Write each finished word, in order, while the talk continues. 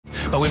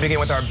But we begin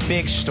with our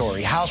big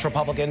story. House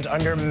Republicans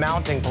under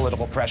mounting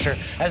political pressure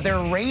as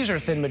their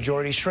razor-thin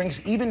majority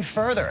shrinks even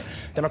further.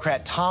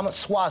 Democrat Tom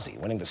Suozzi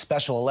winning the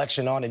special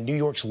election on in New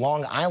York's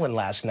Long Island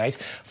last night,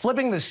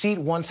 flipping the seat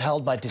once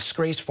held by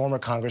disgraced former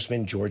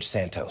Congressman George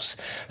Santos.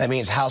 That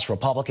means House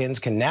Republicans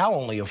can now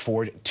only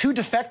afford 2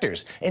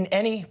 defectors in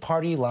any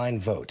party line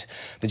vote.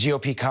 The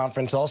GOP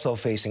conference also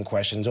facing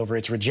questions over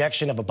its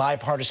rejection of a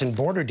bipartisan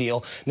border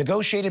deal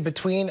negotiated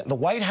between the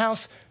White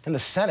House and the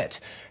Senate.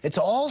 It's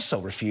also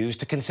refused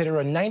to consider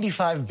a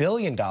 $95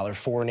 billion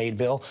foreign aid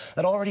bill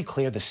that already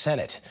cleared the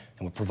Senate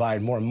and would provide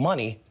more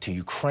money to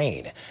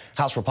Ukraine.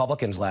 House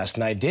Republicans last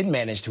night did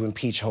manage to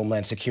impeach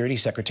Homeland Security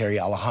Secretary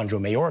Alejandro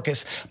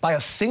Mayorkas by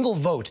a single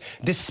vote,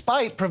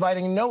 despite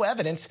providing no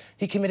evidence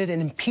he committed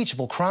an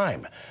impeachable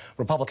crime.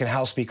 Republican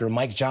House Speaker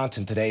Mike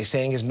Johnson today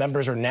saying his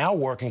members are now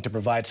working to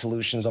provide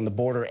solutions on the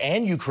border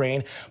and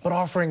Ukraine, but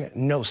offering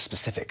no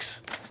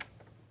specifics.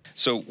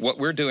 So what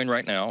we're doing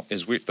right now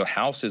is the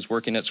House is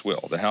working its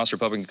will. The House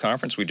Republican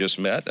Conference, we just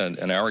met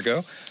an hour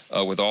ago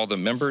with all the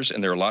members,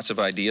 and there are lots of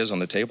ideas on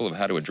the table of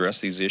how to address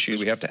these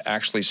issues. We have to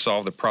actually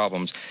solve the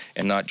problems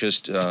and not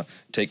just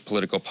take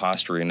political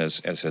posturing as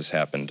has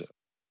happened.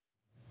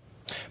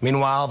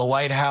 Meanwhile, the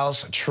White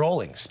House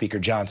trolling Speaker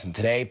Johnson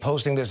today,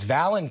 posting this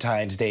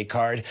Valentine's Day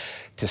card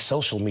to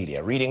social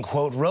media, reading,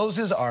 quote,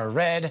 "Roses are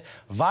red,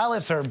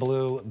 violets are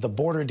blue. The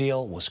border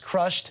deal was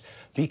crushed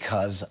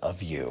because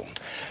of you."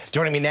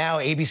 Joining me now,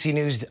 ABC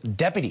News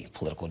Deputy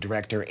Political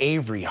Director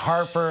Avery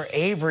Harper.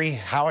 Avery,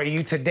 how are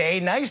you today?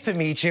 Nice to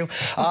meet you.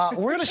 We're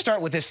going to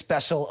start with this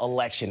special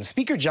election.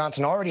 Speaker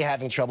Johnson already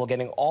having trouble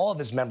getting all of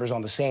his members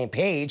on the same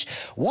page.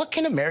 What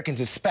can Americans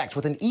expect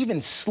with an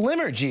even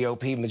slimmer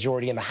GOP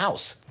majority in the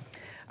House?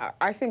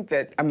 I think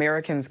that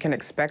Americans can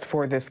expect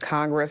for this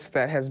Congress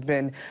that has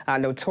been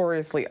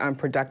notoriously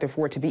unproductive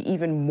for it to be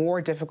even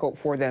more difficult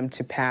for them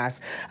to pass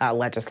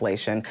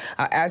legislation.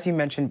 As you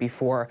mentioned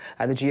before,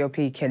 the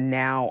GOP can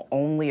now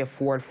only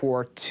afford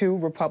for 2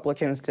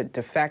 Republicans to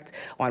defect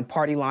on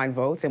party line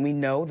votes, and we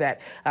know that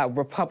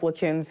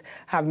Republicans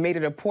have made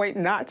it a point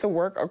not to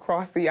work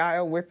across the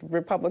aisle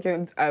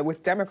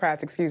with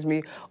Democrats,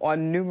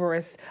 on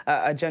numerous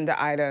agenda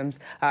items.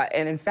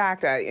 And in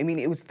fact, I mean,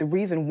 it was the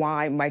reason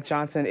why Mike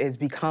Johnson is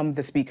become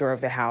the Speaker of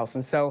the House.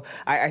 And so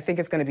I think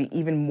it's going to be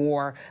even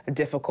more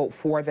difficult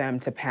for them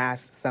to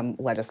pass some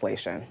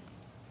legislation.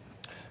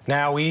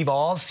 Now, we've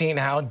all seen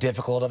how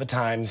difficult of a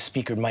time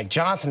Speaker Mike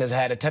Johnson has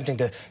had attempting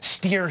to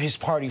steer his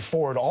party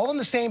forward, all on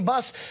the same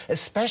bus,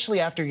 especially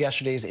after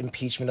yesterday's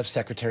impeachment of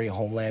Secretary of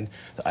Homeland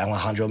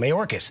Alejandro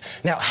Mayorkas.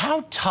 Now,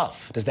 how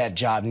tough does that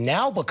job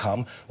now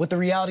become with the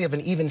reality of an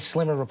even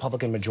slimmer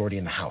Republican majority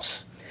in the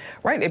House?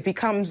 Right, it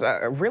becomes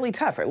really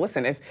tough.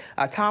 Listen, if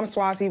Tom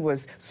Suozzi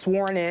was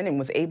sworn in and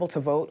was able to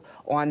vote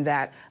on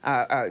that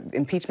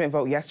impeachment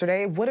vote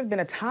yesterday, it would have been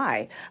a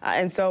tie.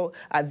 And so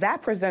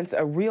that presents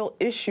a real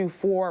issue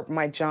for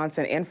Mike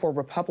Johnson and for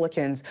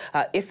Republicans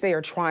if they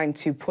are trying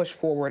to push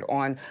forward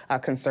on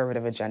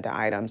conservative agenda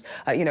items.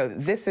 You know,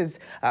 this is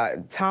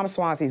Tom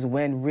Suozzi's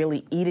win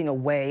really eating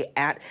away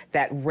at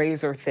that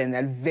razor thin,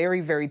 that very,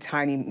 very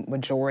tiny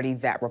majority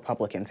that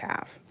Republicans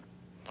have.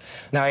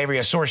 Now, Avery,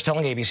 a source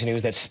telling ABC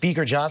News that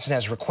Speaker Johnson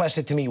has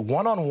requested to meet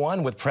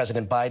one-on-one with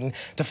President Biden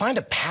to find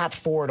a path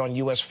forward on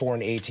U.S.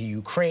 foreign aid to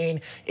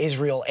Ukraine,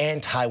 Israel,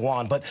 and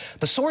Taiwan. But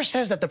the source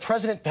says that the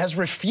president has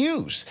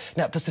refused.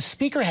 Now, does the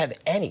speaker have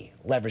any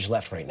leverage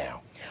left right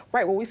now?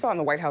 Right. Well, we saw in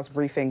the White House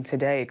briefing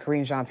today,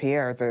 Karine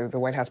Jean-Pierre, the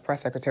White House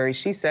press secretary,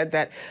 she said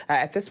that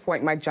at this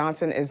point, Mike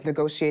Johnson is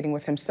negotiating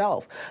with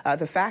himself.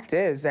 The fact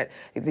is that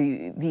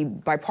the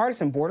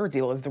bipartisan border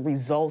deal is the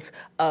result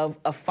of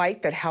a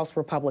fight that House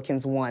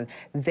Republicans won.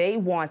 They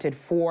wanted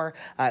for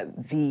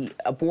the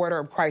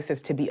border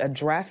crisis to be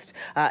addressed,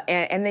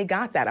 and they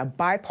got that. A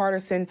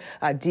bipartisan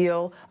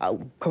deal,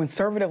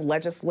 conservative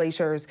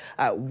legislatures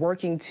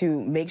working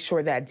to make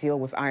sure that deal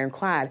was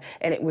ironclad,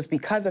 and it was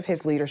because of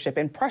his leadership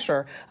and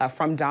pressure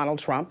from Donald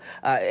Trump,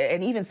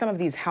 and even some of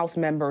these House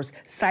members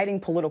citing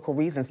political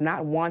reasons,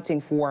 not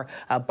wanting for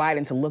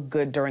Biden to look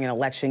good during an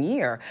election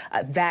year,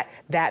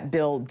 that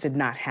bill did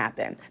not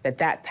happen,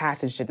 that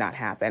passage did not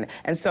happen.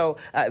 And so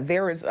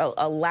there is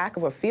a lack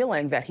of a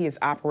feeling that he is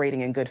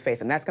operating in good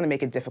faith, and that's going to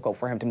make it difficult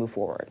for him to move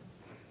forward.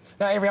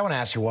 Now, Avery, I want to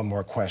ask you one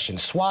more question.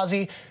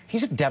 Suozzi,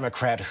 he's a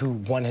Democrat who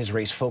won his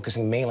race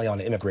focusing mainly on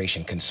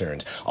immigration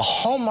concerns, a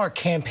hallmark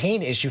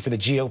campaign issue for the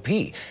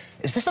GOP.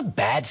 Is this a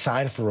bad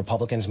sign for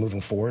Republicans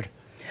moving forward?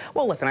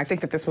 Well, listen, I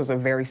think that this was a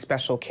very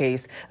special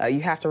case.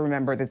 You have to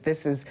remember that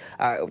this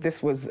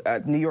was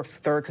New York's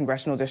 3rd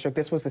congressional district.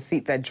 This was the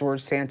seat that George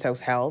Santos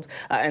held.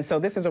 And so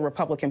this is a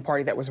Republican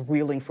Party that was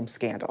reeling from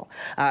scandal.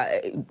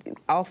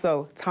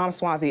 Also, Tom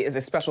Suozzi is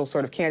a special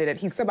sort of candidate.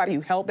 He's somebody who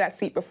held that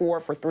seat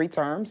before for 3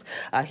 terms.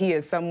 He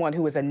is someone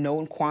who is a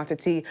known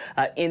quantity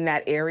in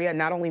that area.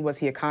 Not only was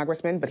he a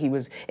congressman, but he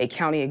was a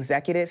county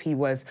executive. He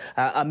was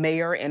a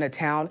mayor in a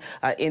town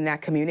in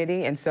that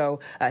community. And so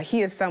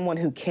he is someone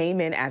who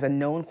came in as a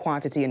known known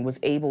quantity and was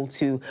able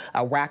to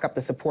rack up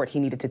the support he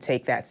needed to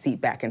take that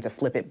seat back and to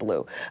flip it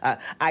blue.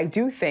 I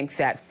do think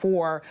that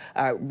for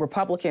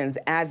Republicans,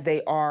 as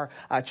they are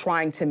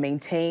trying to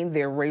maintain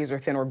their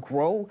razor-thin or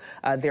grow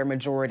their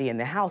majority in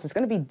the House, it's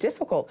going to be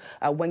difficult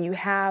when you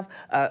have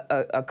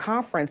a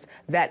conference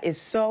that is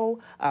so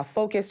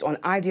focused on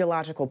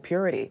ideological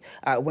purity,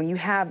 when you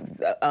have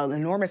an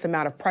enormous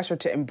amount of pressure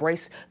to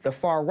embrace the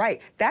far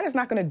right. That is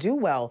not going to do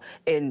well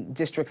in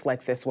districts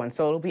like this one.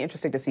 So it'll be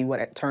interesting to see what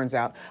it turns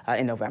out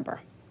in November.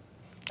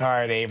 All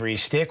right, Avery,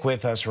 stick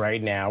with us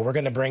right now. We're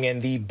going to bring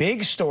in the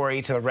big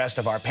story to the rest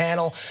of our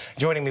panel.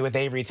 Joining me with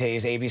Avery today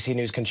is ABC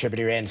News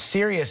contributor and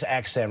Sirius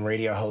XM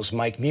radio host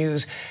Mike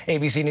Muse,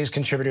 ABC News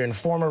contributor and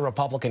former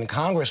Republican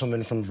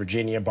Congresswoman from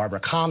Virginia, Barbara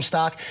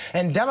Comstock,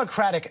 and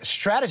Democratic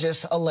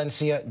strategist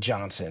Alencia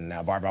Johnson.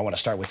 Now, Barbara, I want to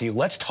start with you.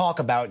 Let's talk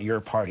about your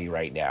party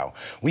right now.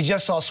 We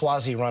just saw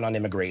Suozzi run on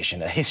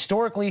immigration, a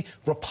historically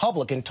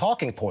Republican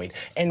talking point,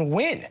 and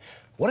win.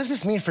 What does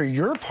this mean for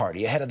your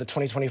party ahead of the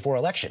 2024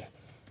 election?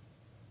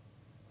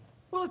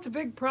 Well, it's a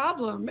big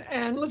problem.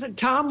 And listen,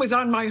 Tom was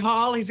on my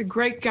hall. He's a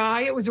great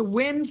guy. It was a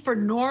win for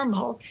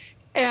normal.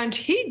 And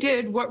he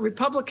did what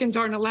Republicans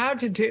aren't allowed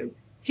to do.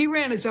 He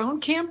ran his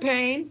own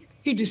campaign.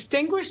 He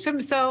distinguished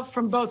himself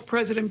from both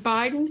President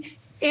Biden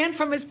and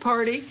from his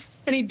party.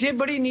 And he did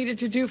what he needed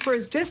to do for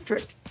his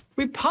district.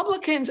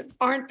 Republicans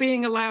aren't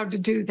being allowed to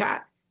do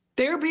that.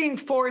 They're being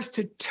forced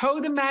to toe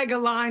the MAGA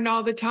line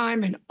all the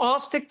time and all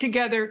stick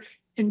together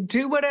and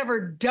do whatever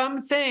dumb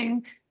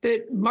thing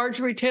that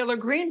Marjorie Taylor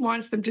Greene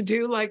wants them to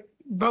do, like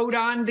vote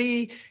on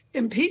the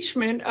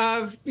impeachment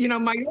of,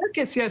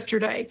 Mayorkas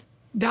yesterday.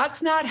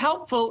 That's not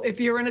helpful if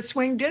you're in a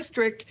swing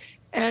district.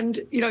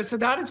 And, so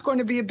that is going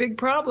to be a big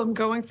problem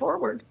going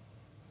forward.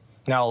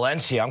 Now,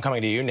 Alencia, I'm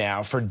coming to you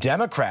now. For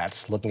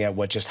Democrats, looking at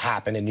what just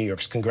happened in New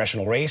York's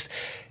congressional race,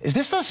 is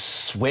this a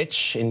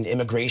switch in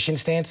immigration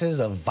stances,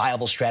 a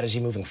viable strategy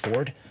moving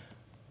forward?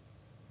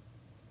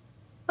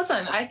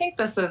 Listen, I think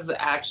this is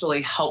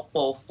actually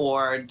helpful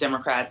for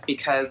Democrats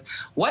because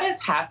what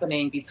is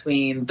happening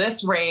between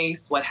this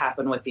race, what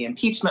happened with the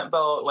impeachment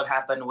vote, what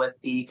happened with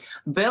the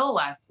bill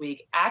last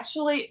week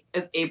actually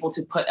is able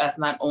to put us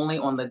not only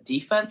on the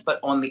defense, but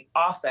on the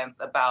offense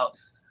about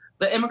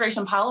the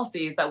immigration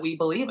policies that we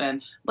believe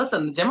in.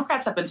 Listen, the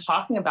Democrats have been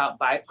talking about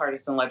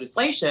bipartisan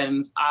legislation.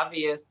 It's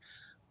obvious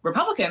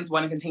Republicans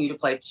want to continue to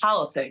play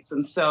politics.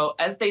 And so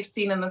as they've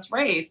seen in this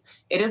race,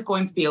 it is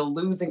going to be a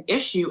losing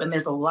issue. And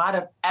there's a lot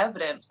of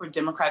evidence for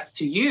Democrats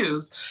to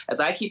use, as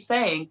I keep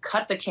saying,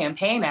 cut the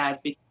campaign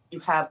ads because you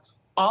have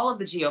all of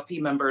the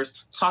GOP members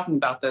talking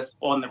about this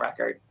on the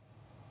record.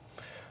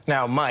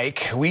 Now,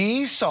 Mike,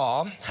 we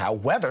saw how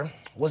weather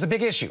was a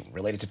big issue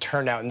related to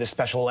turnout in this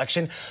special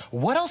election.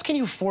 What else can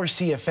you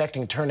foresee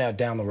affecting turnout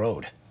down the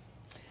road?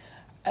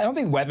 I don't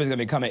think weather is going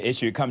to become an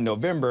issue come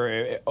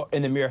November,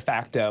 in the mere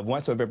fact of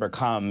once November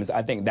comes,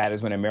 I think that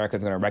is when America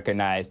is going to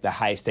recognize the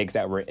high stakes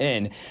that we're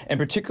in. In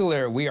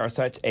particular, we are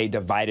such a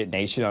divided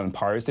nation on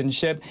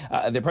partisanship.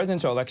 The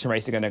presidential election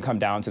race is going to come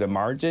down to the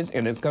margins,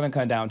 and it's going to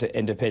come down to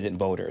independent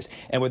voters.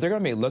 And what they're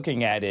going to be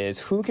looking at is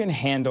who can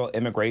handle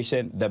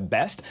immigration the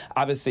best.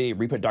 Obviously,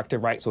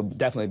 reproductive rights will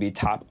definitely be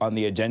top on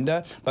the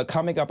agenda, but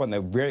coming up on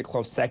the very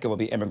close second will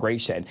be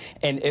immigration.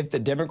 And if the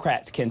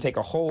Democrats can take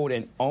a hold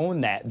and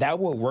own that, that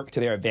will work to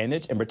their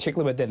advantage, in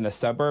particular within the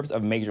suburbs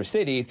of major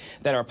cities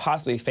that are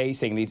possibly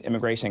facing these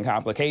immigration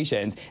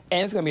complications.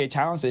 And it's going to be a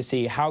challenge to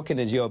see how can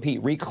the GOP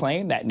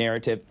reclaim that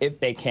narrative if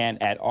they can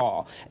at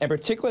all. In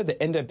particular, the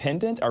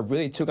independents are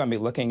really too going to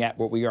be looking at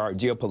what we are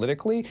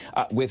geopolitically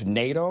with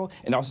NATO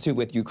and also too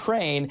with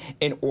Ukraine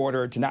in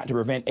order to not to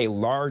prevent a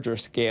larger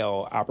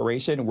scale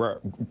operation where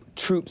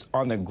troops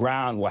on the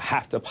ground will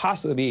have to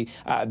possibly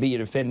be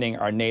defending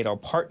our NATO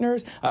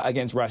partners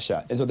against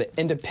Russia. And so the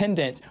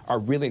independents are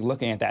really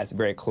looking at that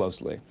very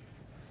closely.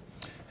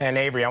 And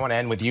Avery, I want to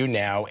end with you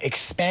now.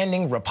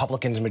 Expanding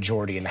Republicans'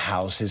 majority in the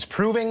House is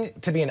proving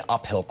to be an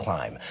uphill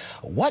climb.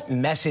 What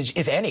message,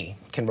 if any,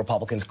 can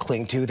Republicans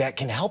cling to that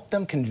can help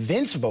them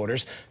convince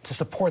voters to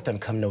support them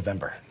come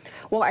November?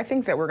 Well, I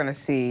think that we're going to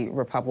see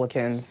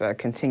Republicans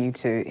continue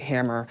to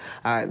hammer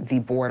the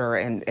border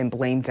and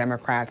blame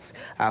Democrats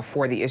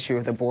for the issue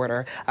of the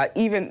border,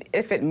 even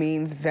if it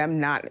means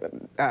them not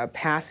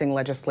passing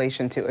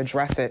legislation to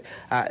address it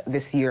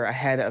this year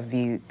ahead of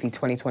the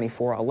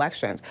 2024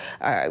 elections.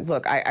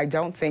 Look, I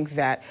don't think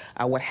that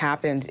what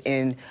happened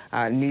in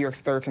New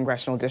York's 3rd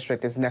Congressional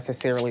District is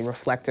necessarily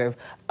reflective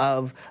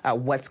of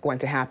what's going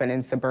to happen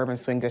in suburban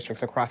swing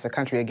districts across the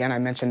country. Again, I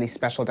mentioned the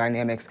special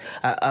dynamics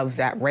of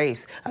that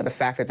race.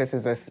 The fact that this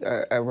is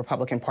a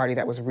Republican Party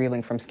that was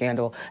reeling from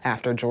scandal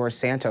after George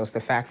Santos, the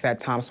fact that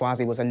Tom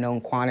Suozzi was a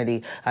known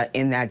quantity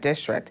in that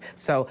district.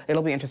 So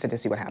it'll be interesting to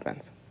see what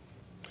happens.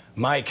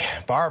 Mike,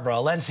 Barbara,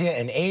 Alencia,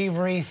 and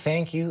Avery,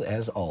 thank you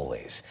as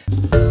always.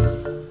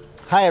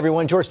 Hi,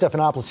 everyone. George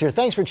Stephanopoulos here.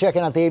 Thanks for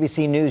checking out the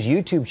ABC News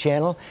YouTube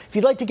channel. If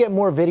you'd like to get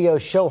more videos,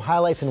 show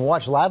highlights, and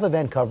watch live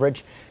event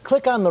coverage,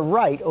 click on the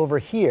right over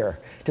here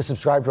to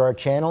subscribe to our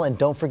channel. And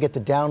don't forget to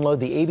download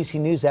the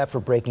ABC News app for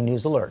breaking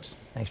news alerts.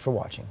 Thanks for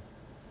watching.